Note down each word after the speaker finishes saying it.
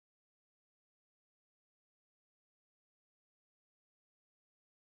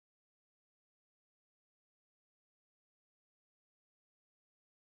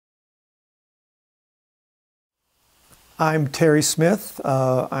I'm Terry Smith.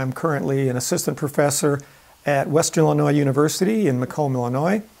 I'm currently an assistant professor at Western Illinois University in Macomb,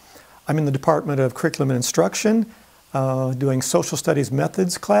 Illinois. I'm in the Department of Curriculum and Instruction, doing social studies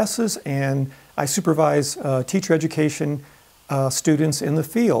methods classes, and I supervise teacher education students in the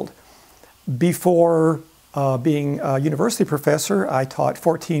field. Before being a university professor, I taught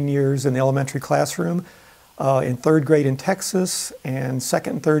 14 years in the elementary classroom, in third grade in Texas and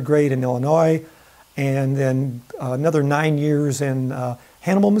second and third grade in Illinois, and then another 9 years in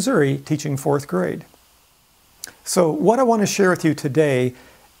Hannibal, Missouri, teaching fourth grade. So what I want to share with you today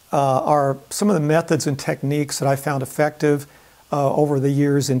are some of the methods and techniques that I found effective over the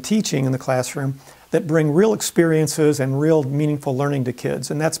years in teaching in the classroom that bring real experiences and real meaningful learning to kids,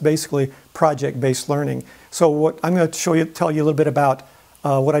 and that's basically project-based learning. So what I'm going to tell you a little bit about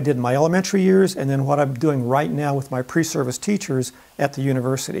what I did in my elementary years, and then what I'm doing right now with my pre-service teachers at the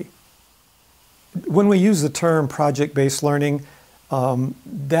university. When we use the term project-based learning,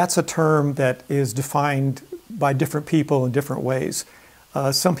 that's a term that is defined by different people in different ways.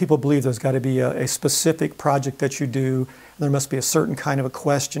 Some people believe there's got to be a specific project that you do. There must be a certain kind of a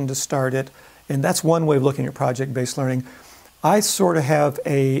question to start it, and that's one way of looking at project-based learning. I sort of have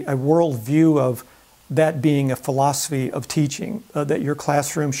a world view of that being a philosophy of teaching, that your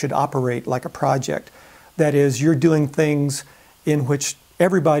classroom should operate like a project. That is, you're doing things in which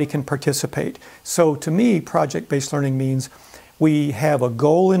everybody can participate. So to me, project-based learning means we have a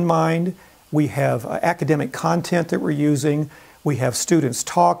goal in mind, we have academic content that we're using, we have students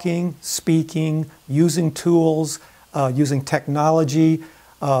talking, speaking, using tools, using technology,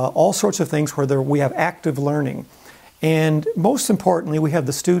 all sorts of things where we have active learning. And most importantly, we have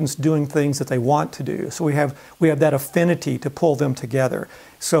the students doing things that they want to do. So we have that affinity to pull them together.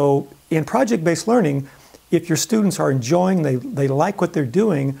 So in project-based learning, if your students are enjoying, they like what they're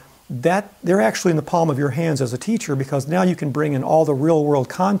doing, they're actually in the palm of your hands as a teacher, because now you can bring in all the real-world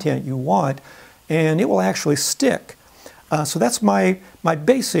content you want, and it will actually stick. So that's my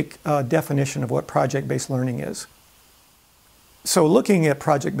basic definition of what project-based learning is. So looking at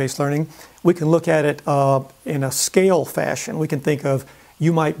project-based learning, we can look at it in a scale fashion. We can think of,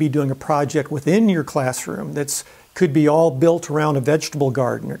 you might be doing a project within your classroom that's could be all built around a vegetable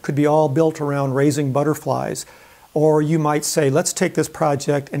garden, or it could be all built around raising butterflies. Or you might say, let's take this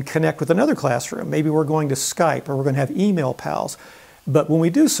project and connect with another classroom. Maybe we're going to Skype, or we're going to have email pals. But when we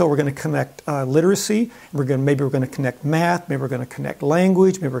do so, we're going to connect literacy, maybe we're going to connect math, maybe we're going to connect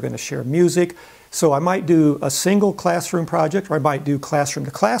language, maybe we're going to share music. So I might do a single classroom project, or I might do classroom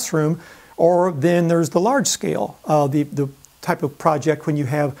to classroom, or then there's the large scale, the type of project when you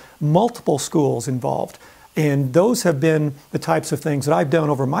have multiple schools involved. And those have been the types of things that I've done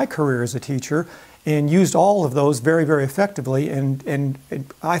over my career as a teacher, and used all of those very, very effectively, and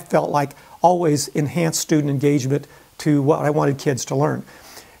I felt like always enhanced student engagement to what I wanted kids to learn.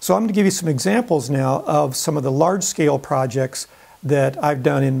 So I'm going to give you some examples now of some of the large-scale projects that I've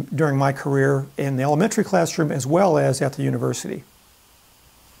done during my career in the elementary classroom as well as at the university.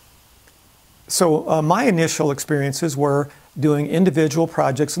 So my initial experiences were doing individual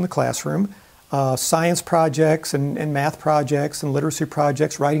projects in the classroom, science projects and math projects and literacy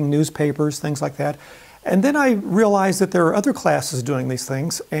projects, writing newspapers, things like that. And then I realized that there are other classes doing these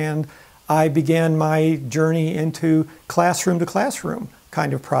things, and I began my journey into classroom to classroom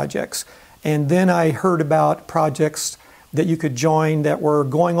kind of projects. And then I heard about projects that you could join that were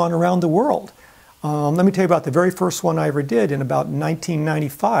going on around the world. Let me tell you about the very first one I ever did in about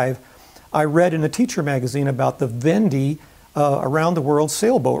 1995. I read in a teacher magazine about the Vendée Around the World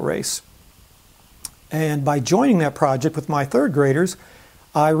sailboat race. And by joining that project with my third graders,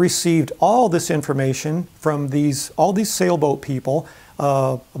 I received all this information from all these sailboat people,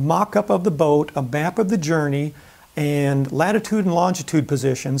 a mock-up of the boat, a map of the journey, and latitude and longitude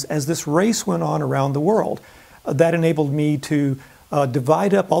positions as this race went on around the world. That enabled me to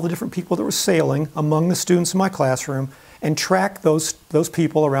divide up all the different people that were sailing among the students in my classroom and track those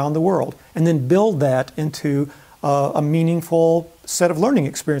people around the world, and then build that into a meaningful set of learning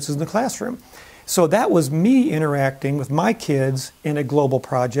experiences in the classroom. So that was me interacting with my kids in a global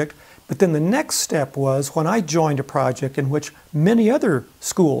project. But then the next step was when I joined a project in which many other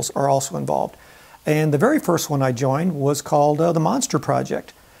schools are also involved. And the very first one I joined was called the Monster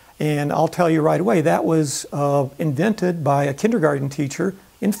Project. And I'll tell you right away, that was invented by a kindergarten teacher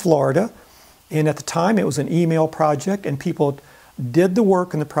in Florida. And at the time, it was an email project, and people did the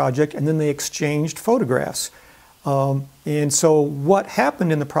work in the project, and then they exchanged photographs. And so what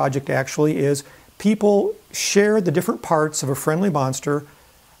happened in the project actually is people shared the different parts of a friendly monster.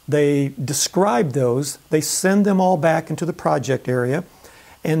 They describe those, they send them all back into the project area,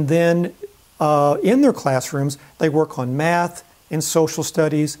 and then in their classrooms, they work on math and social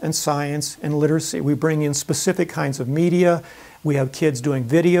studies and science and literacy. We bring in specific kinds of media. We have kids doing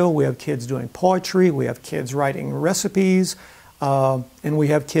video, we have kids doing poetry, we have kids writing recipes, and we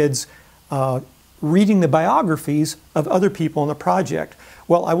have kids reading the biographies of other people in the project.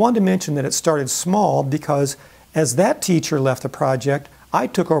 Well, I wanted to mention that it started small because as that teacher left the project, I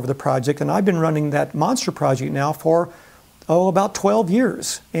took over the project, and I've been running that monster project now for, about 12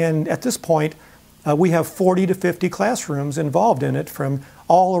 years. And at this point, we have 40 to 50 classrooms involved in it from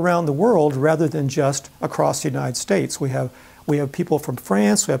all around the world rather than just across the United States. We have people from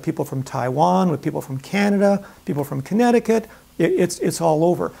France, we have people from Taiwan, we have people from Canada, people from Connecticut. It's all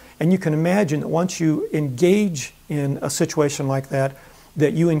over. And you can imagine that once you engage in a situation like that,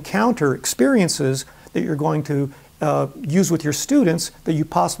 that you encounter experiences that you're going to use with your students that you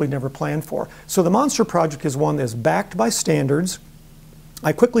possibly never planned for. So the Monster Project is one that's backed by standards.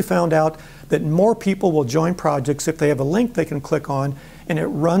 I quickly found out that more people will join projects if they have a link they can click on, and it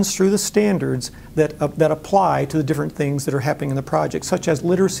runs through the standards that apply to the different things that are happening in the project, such as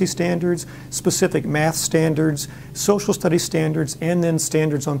literacy standards, specific math standards, social studies standards, and then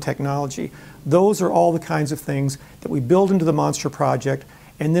standards on technology. Those are all the kinds of things that we build into the Monster Project,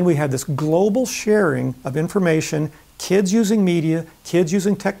 and then we have this global sharing of information, kids using media, kids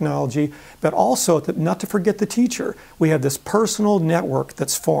using technology, but also, not to forget the teacher, we have this personal network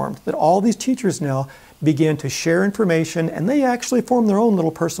that's formed, that all these teachers now begin to share information, and they actually form their own little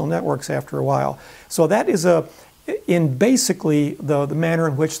personal networks after a while. So that is in basically the manner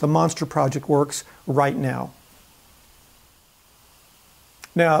in which the Monster Project works right now.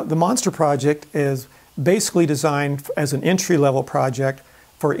 Now, the Monster Project is basically designed as an entry-level project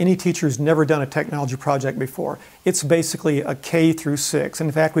for any teacher who's never done a technology project before. It's basically a K through 6.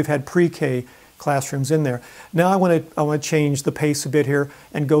 In fact, we've had pre-K classrooms in there. Now I want to change the pace a bit here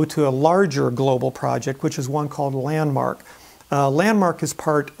and go to a larger global project, which is one called Landmark. Landmark is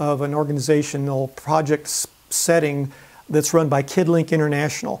part of an organizational project setting that's run by Kidlink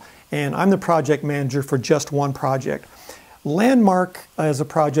International, and I'm the project manager for just one project. Landmark is a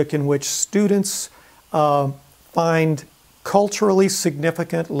project in which students find culturally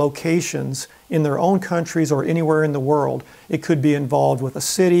significant locations in their own countries or anywhere in the world. It could be involved with a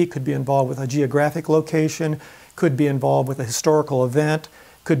city, could be involved with a geographic location, could be involved with a historical event,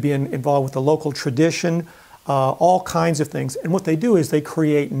 could be involved with a local tradition, all kinds of things. And what they do is they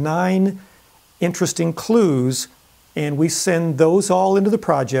create 9 interesting clues, and we send those all into the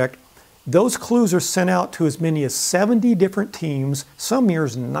project. Those clues are sent out to as many as 70 different teams, some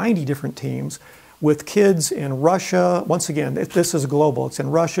years 90 different teams, with kids in Russia. Once again, this is global. It's in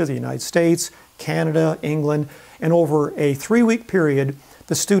Russia, the United States, Canada, England, and over a 3-week period,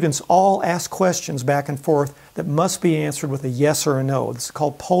 the students all ask questions back and forth that must be answered with a yes or a no. This is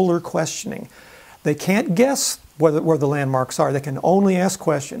called polar questioning. They can't guess where the landmarks are. They can only ask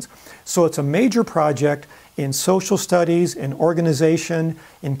questions. So it's a major project in social studies, in organization,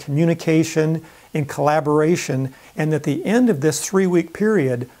 in communication, in collaboration, and at the end of this 3-week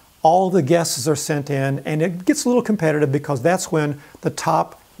period, all the guesses are sent in, and it gets a little competitive because that's when the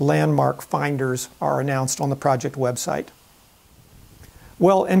top landmark finders are announced on the project website.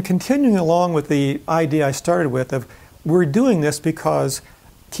 Well, and continuing along with the idea I started with of we're doing this because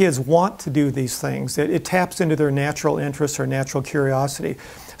kids want to do these things. It taps into their natural interests or natural curiosity.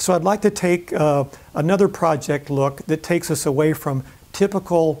 So I'd like to take another project look that takes us away from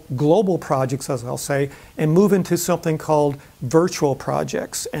typical global projects, as I'll say, and move into something called virtual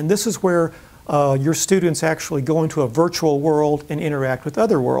projects. And this is where your students actually go into a virtual world and interact with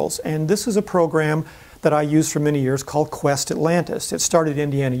other worlds. And this is a program that I used for many years called Quest Atlantis. It started at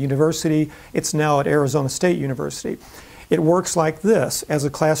Indiana University. It's now at Arizona State University. It works like this. As a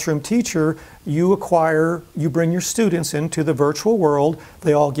classroom teacher, you bring your students into the virtual world.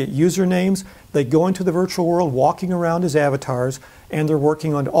 They all get usernames. They go into the virtual world walking around as avatars, and they're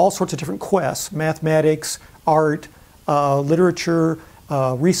working on all sorts of different quests, mathematics, art, literature,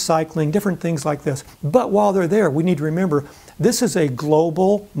 recycling, different things like this. But while they're there, we need to remember this is a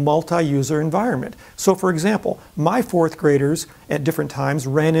global multi-user environment. So for example, my 4th graders at different times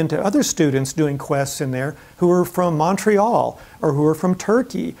ran into other students doing quests in there who are from Montreal, or who are from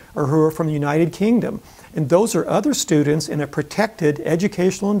Turkey, or who are from the United Kingdom. And those are other students in a protected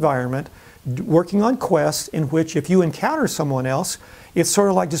educational environment working on quests in which if you encounter someone else, it's sort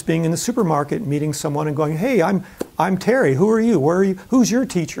of like just being in the supermarket, meeting someone and going, hey, I'm Terry, who are you? Where are you? Who's your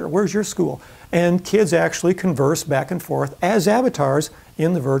teacher? Where's your school? And kids actually converse back and forth as avatars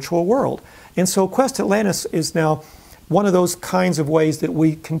in the virtual world. And so Quest Atlantis is now one of those kinds of ways that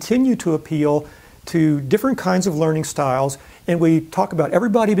we continue to appeal to different kinds of learning styles And we talk about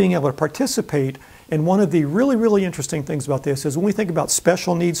everybody being able to participate. And one of the really, really interesting things about this is when we think about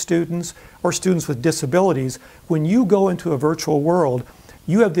special needs students or students with disabilities, when you go into a virtual world,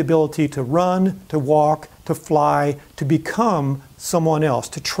 you have the ability to run, to walk, to fly, to become someone else,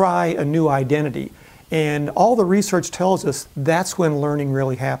 to try a new identity. And all the research tells us that's when learning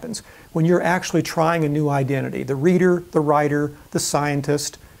really happens, when you're actually trying a new identity, the reader, the writer, the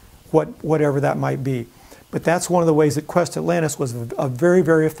scientist, whatever that might be. But that's one of the ways that Quest Atlantis was a very,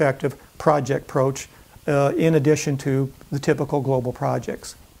 very effective project approach in addition to the typical global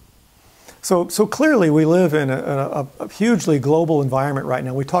projects. So clearly we live in a hugely global environment right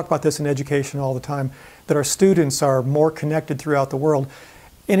now. We talk about this in education all the time, that our students are more connected throughout the world.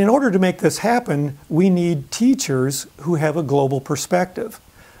 And in order to make this happen, we need teachers who have a global perspective.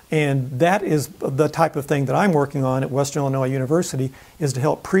 And that is the type of thing that I'm working on at Western Illinois University, is to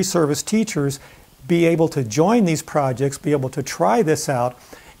help pre-service teachers be able to join these projects, be able to try this out,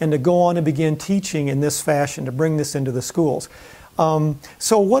 and to go on and begin teaching in this fashion, to bring this into the schools.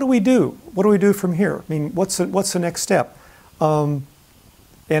 So what do we do? What do we do from here? I mean, what's the next step? And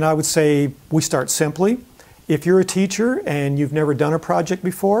I would say we start simply. If you're a teacher and you've never done a project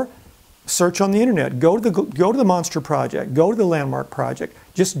before, search on the internet. Go to the Monster Project. Go to the Landmark Project.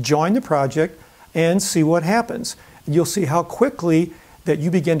 Just join the project and see what happens. You'll see how quickly that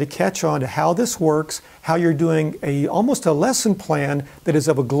you begin to catch on to how this works, how you're doing almost a lesson plan that is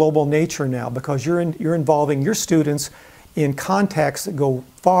of a global nature now, because you're involving your students in contexts that go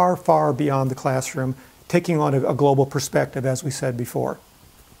far, far beyond the classroom, taking on a global perspective, as we said before.